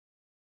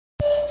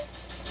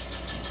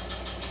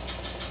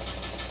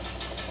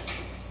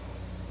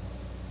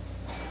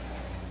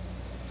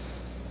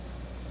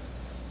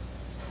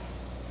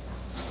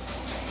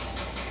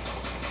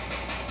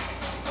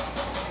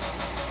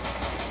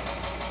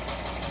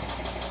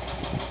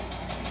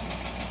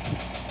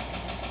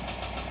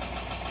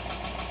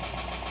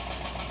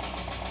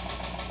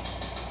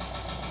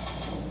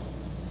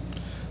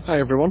Hi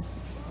everyone,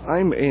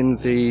 I'm in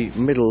the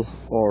middle,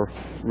 or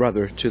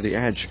rather to the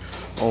edge,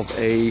 of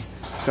a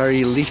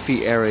very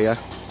leafy area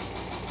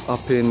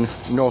up in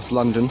North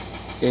London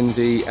in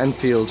the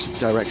Enfield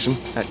direction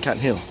at Cat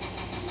Hill.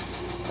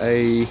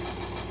 A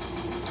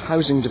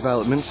housing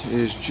development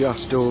is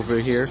just over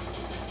here,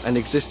 an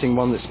existing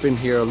one that's been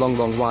here a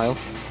long while.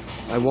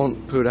 I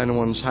won't put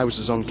anyone's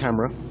houses on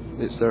camera,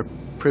 it's their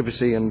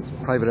privacy and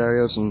private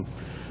areas, and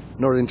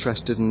not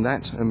interested in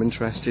that. I'm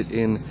interested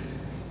in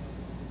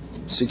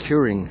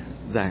securing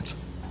that.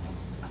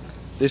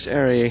 This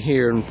area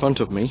here in front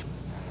of me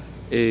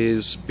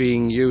is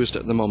being used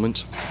at the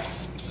moment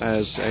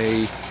as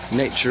a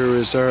nature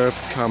reserve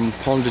come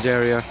ponded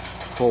area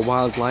for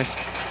wildlife,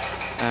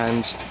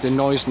 and the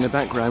noise in the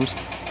background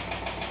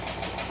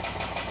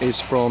is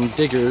from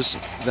diggers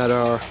that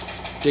are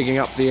digging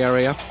up the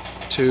area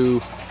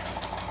to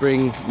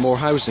bring more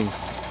housing.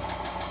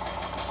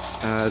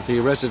 The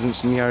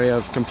residents in the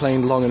area have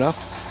complained long enough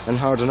and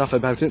hard enough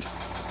about it.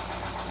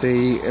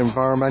 The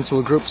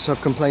environmental groups have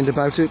complained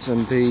about it,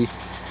 and the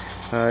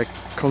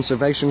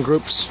conservation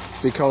groups,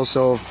 because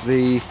of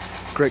the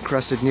great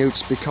crested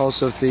newts,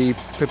 because of the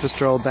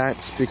pipistrelle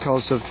bats,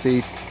 because of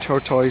the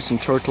tortoise and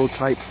turtle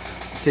type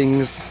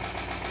things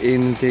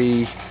in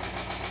the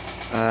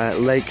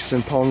lakes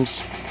and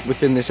ponds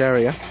within this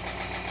area.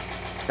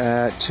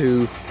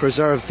 To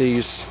preserve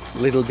these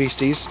little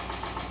beasties,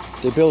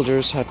 the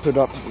builders have put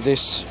up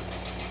this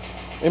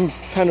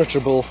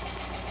impenetrable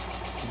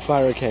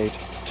barricade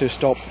to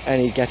stop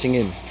any getting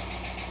in.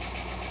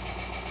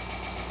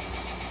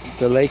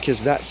 The lake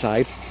is that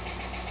side.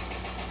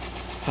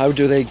 How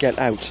do they get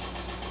out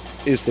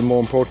is the more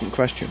important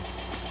question.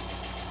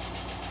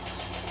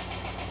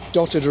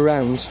 Dotted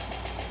around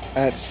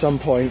at some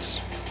points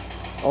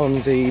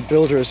on the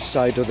builder's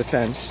side of the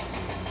fence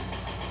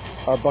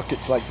are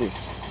buckets like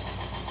this.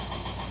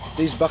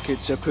 These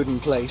buckets are put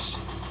in place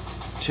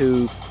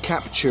to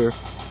capture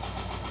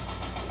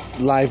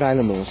live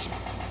animals,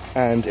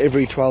 and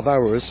every 12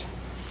 hours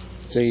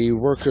the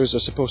workers are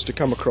supposed to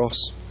come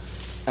across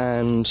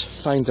and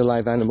find the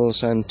live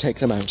animals and take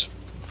them out.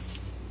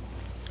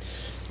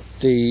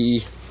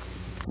 The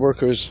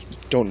workers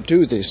don't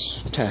do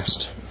this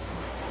test,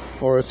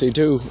 or if they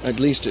do, at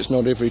least it's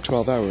not every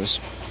 12 hours.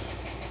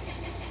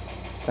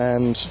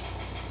 And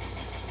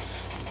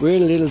we're a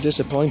little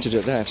disappointed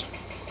at that.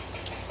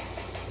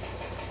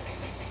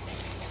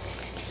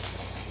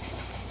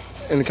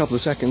 In a couple of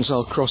seconds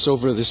I'll cross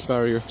over this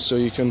barrier so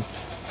you can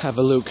have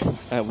a look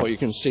at what you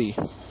can see.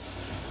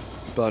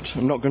 But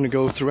I'm not going to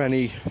go through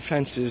any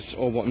fences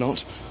or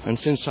whatnot, and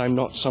since I'm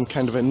not some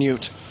kind of a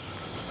newt,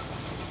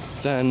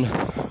 then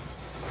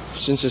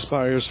since this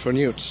barrier is for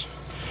newts,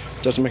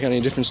 it doesn't make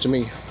any difference to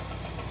me.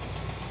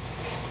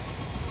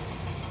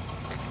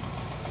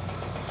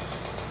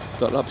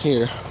 But up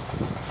here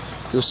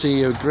you'll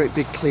see a great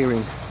big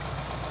clearing.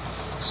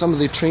 Some of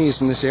the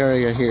trees in this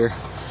area here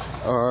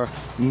are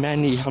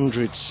many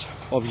hundreds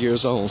of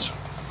years old.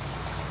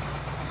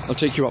 I'll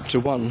take you up to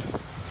one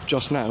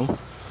just now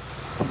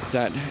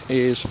that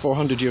is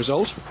 400 years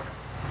old.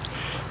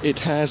 It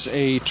has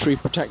a tree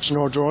protection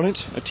order on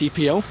it, a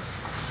TPO.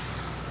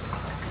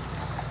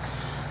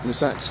 There's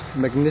that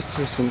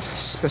magnificent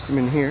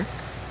specimen here.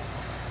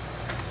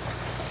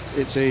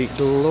 It's a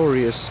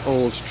glorious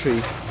old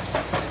tree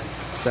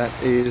that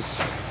is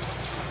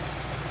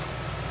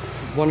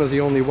one of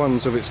the only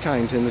ones of its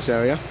kind in this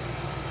area.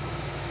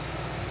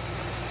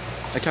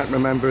 I can't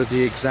remember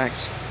the exact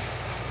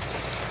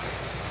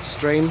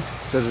strain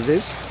that it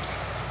is,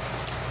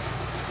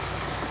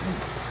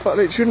 but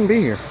it shouldn't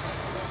be here.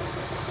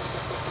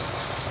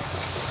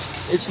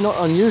 It's not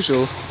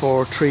unusual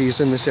for trees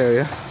in this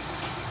area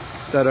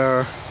that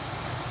are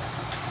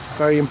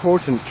very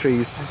important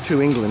trees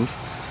to England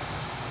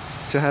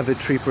to have a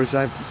tree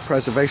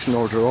preservation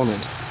order on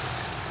it,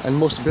 and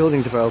most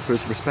building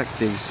developers respect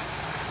these.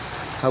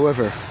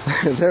 However,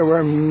 there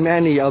were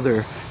many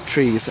other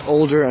trees,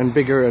 older and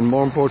bigger and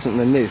more important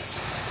than this,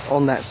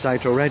 on that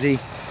site already,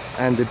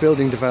 and the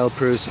building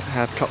developers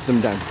have cut them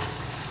down.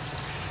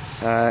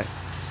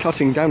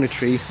 Cutting down a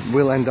tree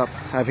will end up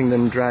having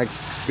them dragged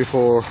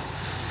before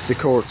the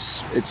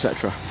courts,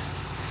 etc.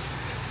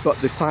 But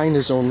the fine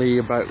is only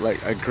about like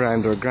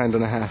 £1,000 or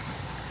 £1,500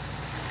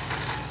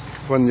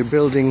 when you're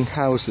building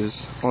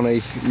houses on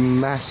a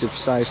massive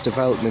sized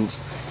development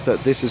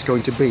that this is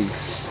going to be.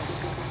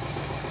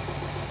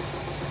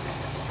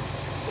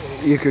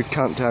 You could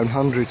cut down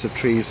hundreds of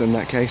trees in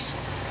that case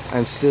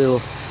and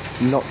still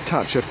not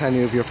touch a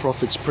penny of your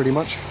profits pretty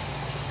much.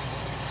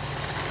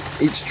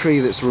 Each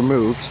tree that's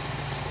removed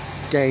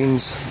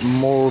gains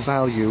more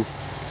value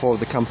for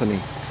the company.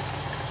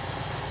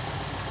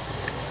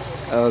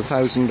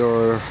 £1,000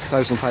 or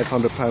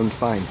 £1,500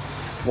 fine.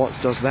 What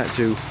does that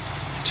do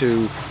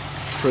to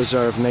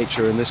preserve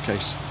nature in this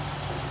case?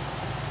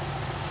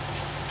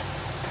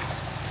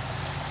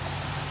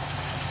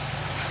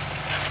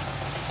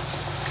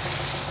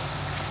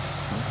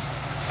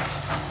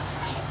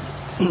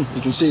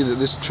 You can see that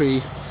this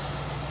tree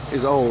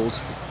is old.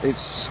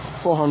 It's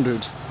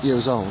 400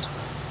 years old.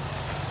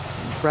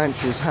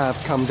 branches have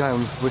come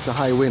down with the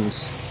high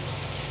winds.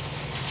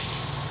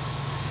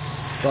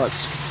 But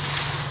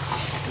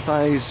if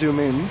I zoom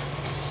in,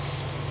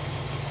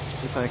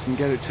 if I can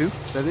get it to,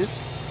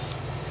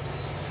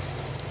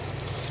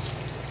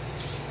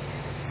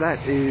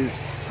 that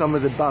is some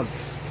of the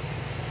buds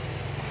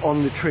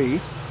on the tree.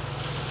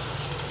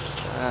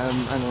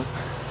 Hang on,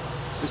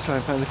 let's try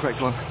and find the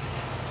correct one.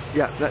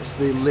 Yeah, that's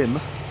the limb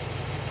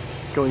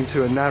going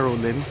to a narrow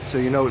limb, so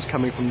you know it's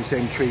coming from the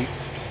same tree.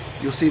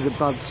 You'll see the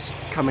buds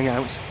coming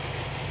out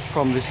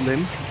from this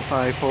limb if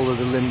I follow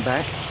the limb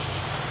back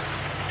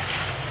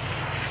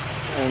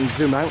and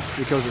zoom out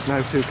because it's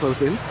now too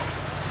close in.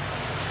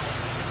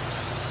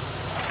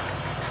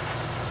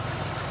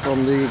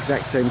 From the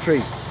exact same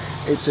tree.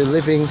 It's a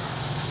living,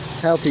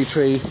 healthy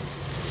tree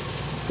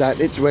that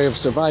its way of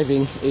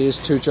surviving is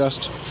to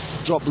just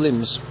drop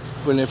limbs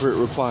whenever it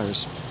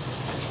requires.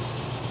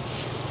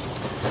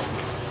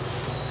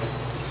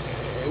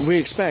 We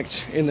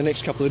expect in the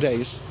next couple of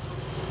days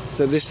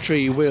that this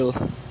tree will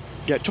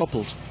get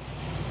toppled,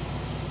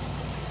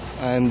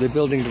 and the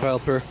building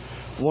developer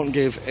won't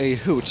give a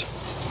hoot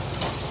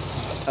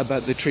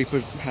about the tree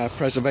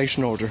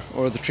preservation order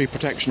or the tree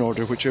protection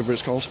order, whichever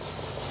it's called.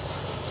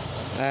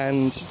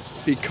 And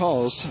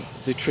because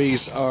the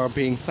trees are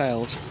being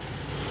felled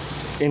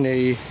in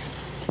a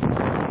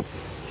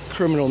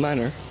criminal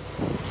manner,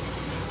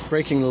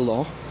 breaking the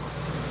law,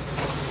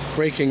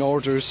 breaking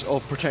orders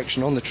of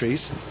protection on the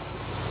trees,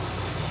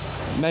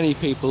 many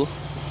people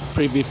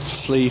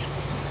previously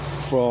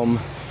from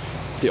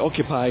the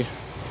Occupy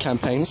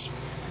campaigns,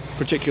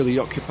 particularly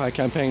Occupy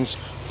campaigns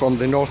from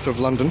the north of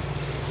London,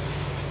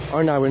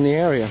 are now in the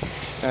area,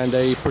 and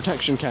a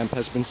protection camp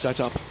has been set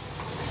up.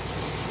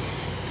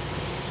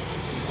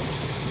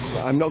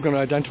 I'm not going to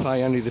identify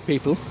any of the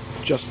people,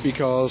 just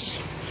because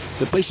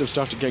the police have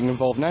started getting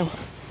involved now,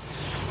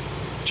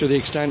 to the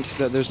extent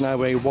that there's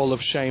now a wall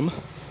of shame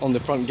on the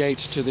front gate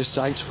to this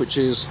site, which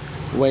is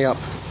way up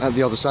at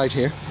the other side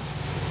here.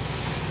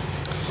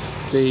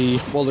 The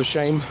wall of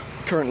shame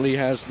currently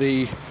has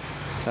the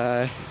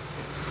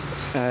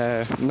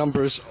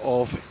numbers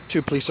of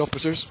 2 police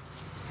officers,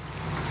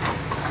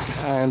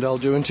 and I'll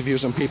do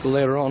interviews on people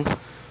later on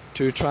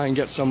to try and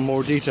get some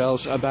more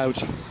details about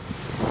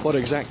what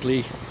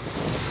exactly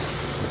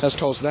has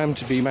caused them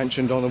to be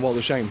mentioned on the wall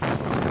of shame.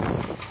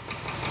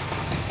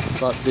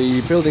 But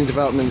the building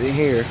development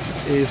here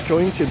is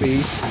going to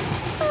be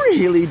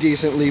really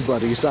decently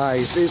bloody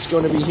sized. It's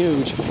going to be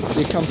huge.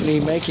 The company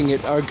making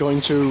it are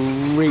going to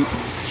reap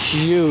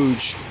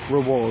huge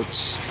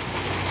rewards.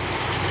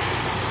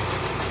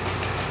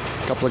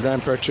 A couple of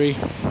grand per tree.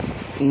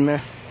 Meh.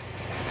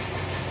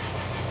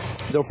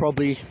 They'll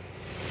probably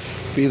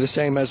be the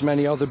same as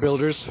many other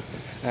builders,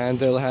 and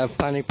they'll have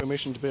planning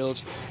permission to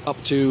build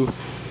up to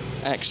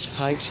X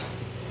height,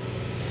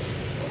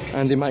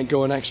 and they might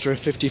go an extra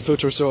 50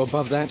 foot or so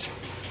above that,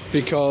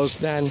 because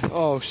then,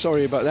 oh,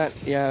 sorry about that,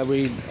 yeah,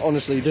 we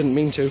honestly didn't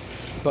mean to,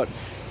 but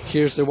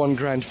here's the £1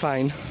 grand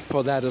fine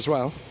for that as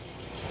well.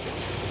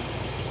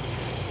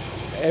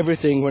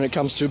 Everything when it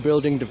comes to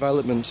building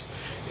development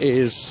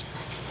is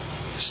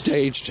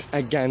staged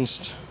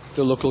against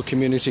the local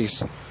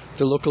communities.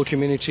 The local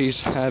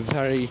communities have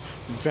very,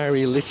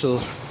 very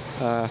little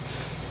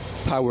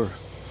power.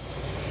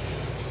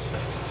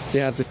 They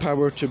have the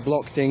power to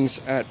block things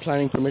at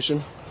planning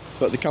permission,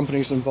 but the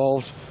companies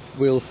involved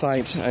will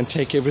fight and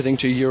take everything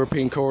to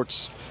European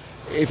courts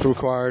if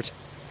required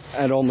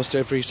at almost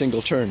every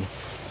single turn,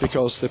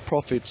 because the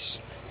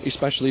profits,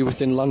 especially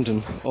within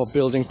London, of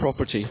building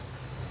property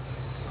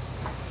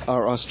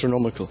are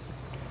astronomical.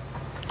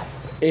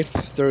 If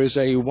there is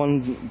a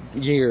 1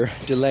 year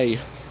delay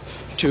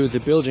to the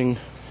building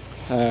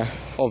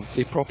of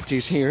the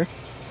properties here,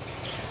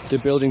 the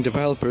building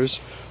developers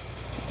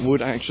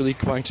would actually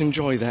quite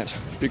enjoy that,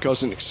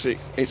 because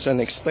it's an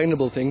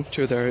explainable thing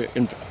to their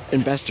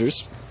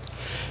investors,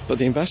 but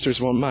the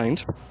investors won't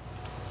mind,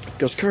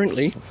 because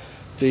currently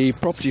the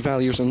property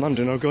values in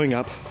London are going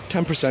up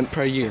 10%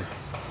 per year.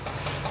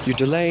 You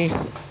delay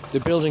the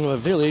building of a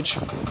village,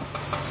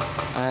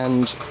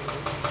 and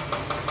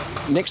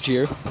next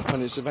year,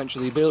 when it's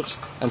eventually built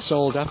and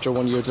sold after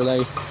 1 year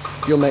delay,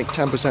 you'll make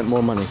 10%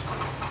 more money.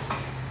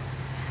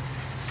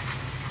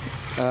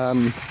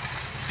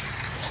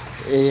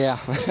 Yeah,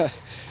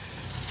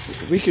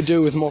 we could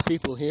do with more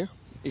people here,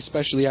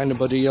 especially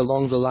anybody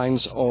along the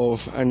lines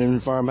of an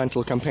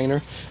environmental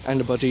campaigner,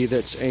 anybody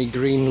that's a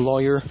green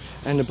lawyer,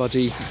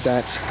 anybody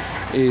that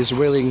is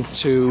willing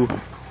to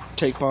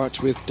take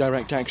part with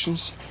direct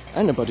actions,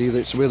 anybody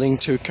that's willing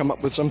to come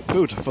up with some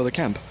food for the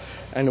camp,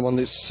 anyone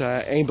that's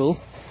able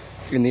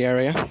in the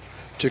area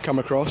to come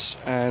across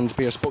and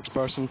be a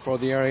spokesperson for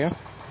the area.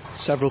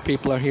 Several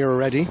people are here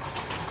already.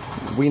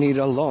 We need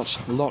a lot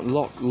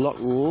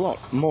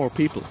more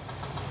people.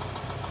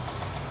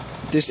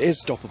 This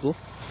is stoppable,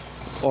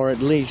 or at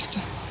least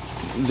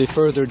the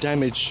further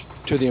damage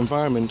to the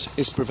environment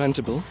is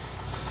preventable.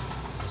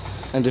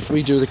 And if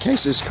we do the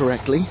cases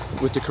correctly,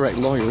 with the correct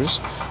lawyers,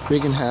 we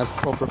can have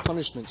proper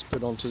punishments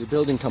put onto the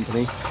building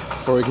company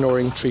for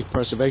ignoring tree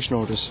preservation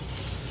orders.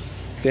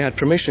 they had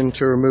permission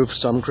to remove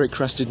some great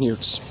crested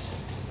newts,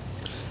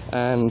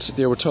 and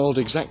they were told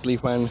exactly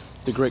when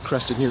the great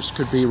crested newts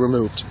could be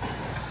removed.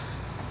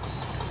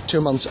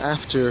 2 months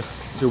after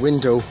the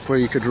window where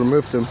you could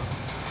remove them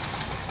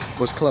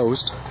was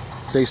closed,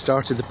 they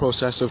started the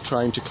process of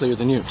trying to clear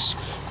the newts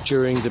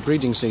during the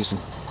breeding season.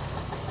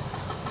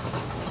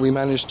 We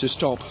managed to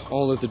stop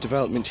all of the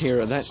development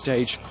here at that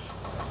stage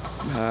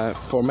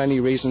for many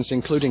reasons,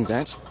 including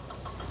that.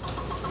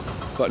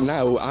 But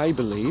now I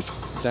believe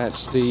that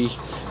the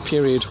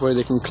period where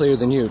they can clear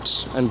the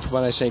newts, and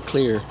when I say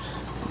clear,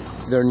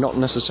 they're not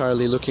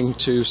necessarily looking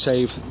to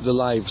save the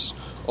lives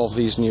of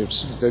these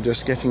newts, they're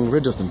just getting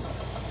rid of them.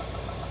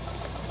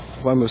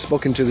 When we've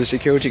spoken to the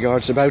security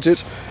guards about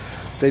it,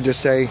 they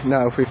just say,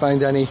 now if we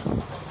find any,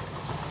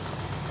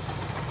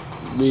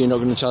 we're not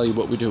going to tell you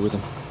what we do with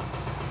them.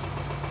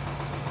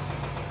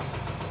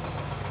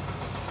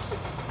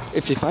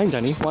 If they find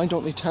any, why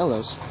don't they tell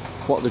us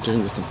what they're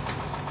doing with them?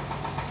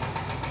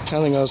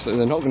 Telling us that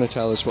they're not going to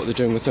tell us what they're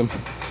doing with them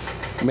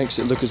makes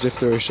it look as if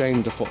they're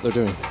ashamed of what they're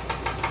doing.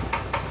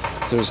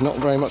 There's not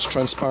very much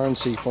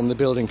transparency from the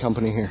building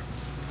company here.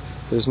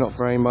 There's not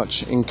very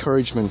much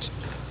encouragement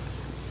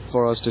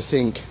for us to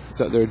think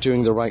that they're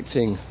doing the right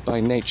thing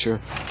by nature,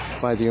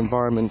 by the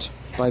environment,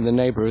 by the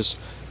neighbours,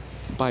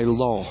 by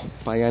law,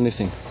 by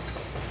anything.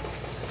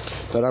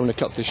 But I'm going to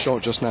cut this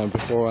short just now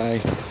before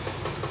I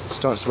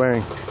start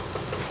swearing.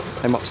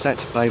 I'm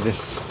upset by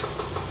this.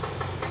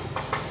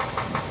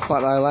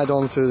 But I'll add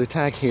on to the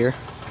tag here.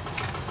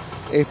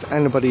 If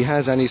anybody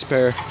has any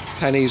spare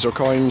pennies or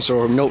coins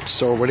or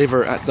notes or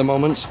whatever at the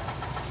moment,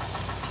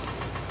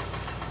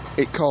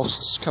 it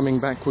costs coming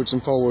backwards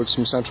and forwards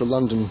from central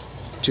London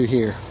to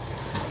here.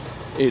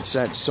 It's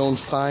at zone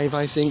 5,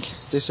 I think,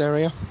 this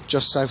area,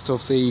 just south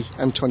of the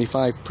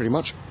M25 pretty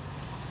much.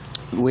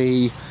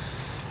 We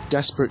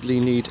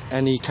desperately need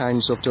any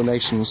kinds of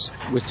donations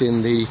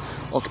within the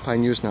Occupy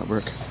News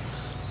network.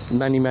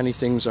 Many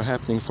things are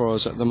happening for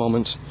us at the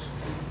moment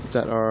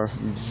that are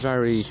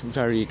very,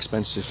 very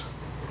expensive,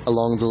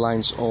 along the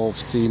lines of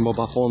the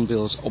mobile phone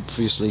bills,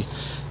 obviously,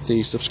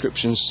 the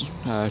subscriptions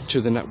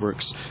to the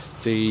networks,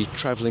 the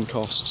travelling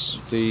costs,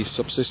 the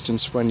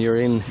subsistence when you're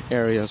in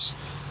areas,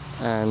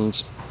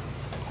 and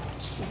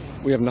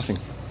we have nothing.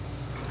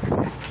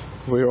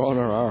 We're on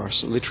our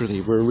arse, literally.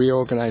 We're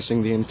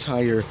reorganising the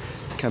entire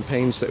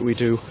campaigns that we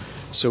do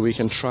so we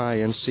can try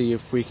and see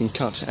if we can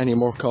cut any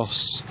more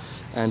costs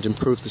and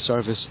improve the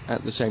service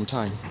at the same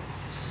time.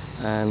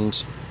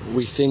 And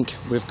we think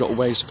we've got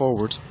ways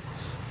forward,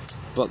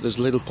 but there's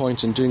little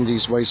point in doing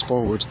these ways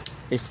forward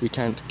if we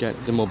can't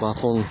get the mobile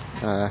phone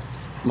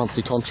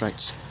monthly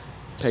contracts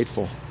paid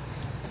for.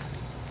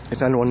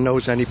 If anyone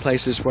knows any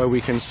places where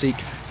we can seek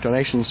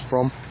donations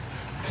from,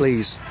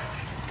 please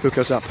hook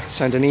us up.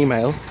 Send an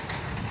email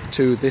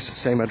to this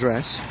same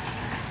address,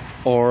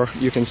 or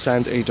you can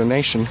send a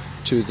donation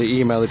to the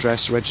email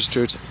address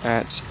registered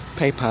at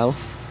PayPal,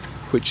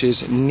 which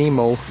is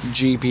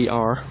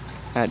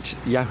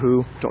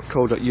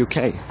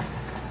nemogbr@yahoo.co.uk.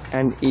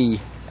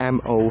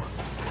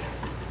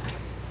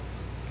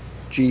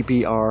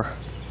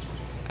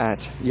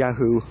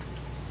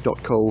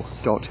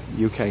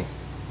 nemogbr@yahoo.co.uk.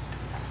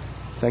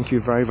 Thank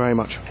you very, very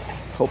much.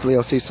 Hopefully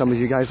I'll see some of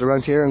you guys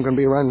around here. I'm going to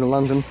be around in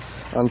London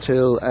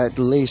until at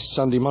least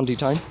Sunday, Monday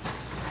time.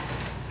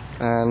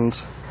 And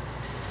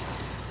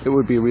it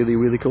would be really,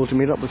 really cool to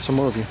meet up with some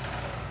more of you.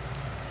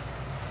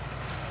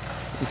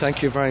 And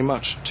thank you very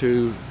much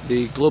to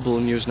the Global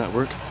News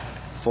Network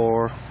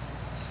for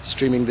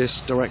streaming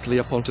this directly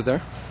up onto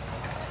there.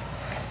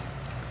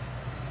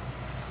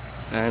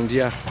 And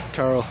yeah,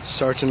 Carol,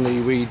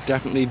 certainly we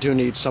definitely do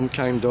need some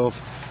kind of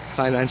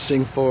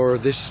financing for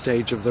this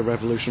stage of the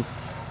revolution.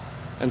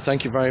 And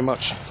thank you very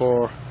much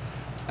for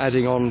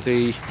adding on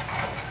the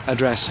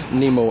address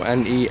nemo,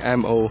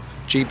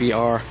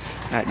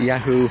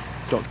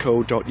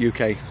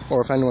 nemogbr@yahoo.co.uk.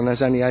 Or if anyone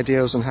has any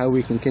ideas on how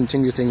we can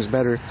continue things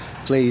better,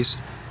 please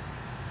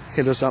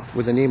hit us up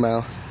with an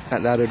email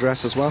at that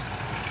address as well,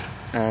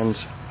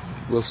 and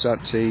we'll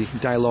start the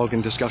dialogue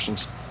and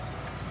discussions.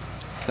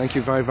 Thank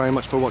you very, very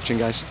much for watching,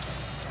 guys.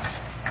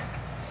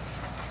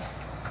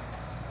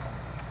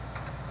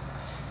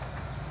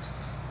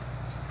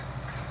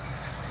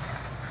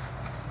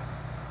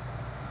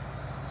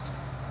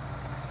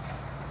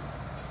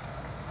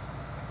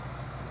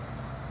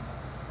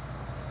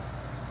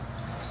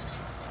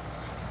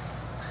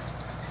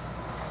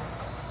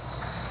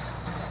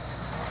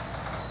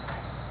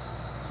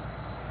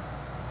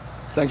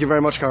 Thank you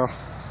very much, Carl.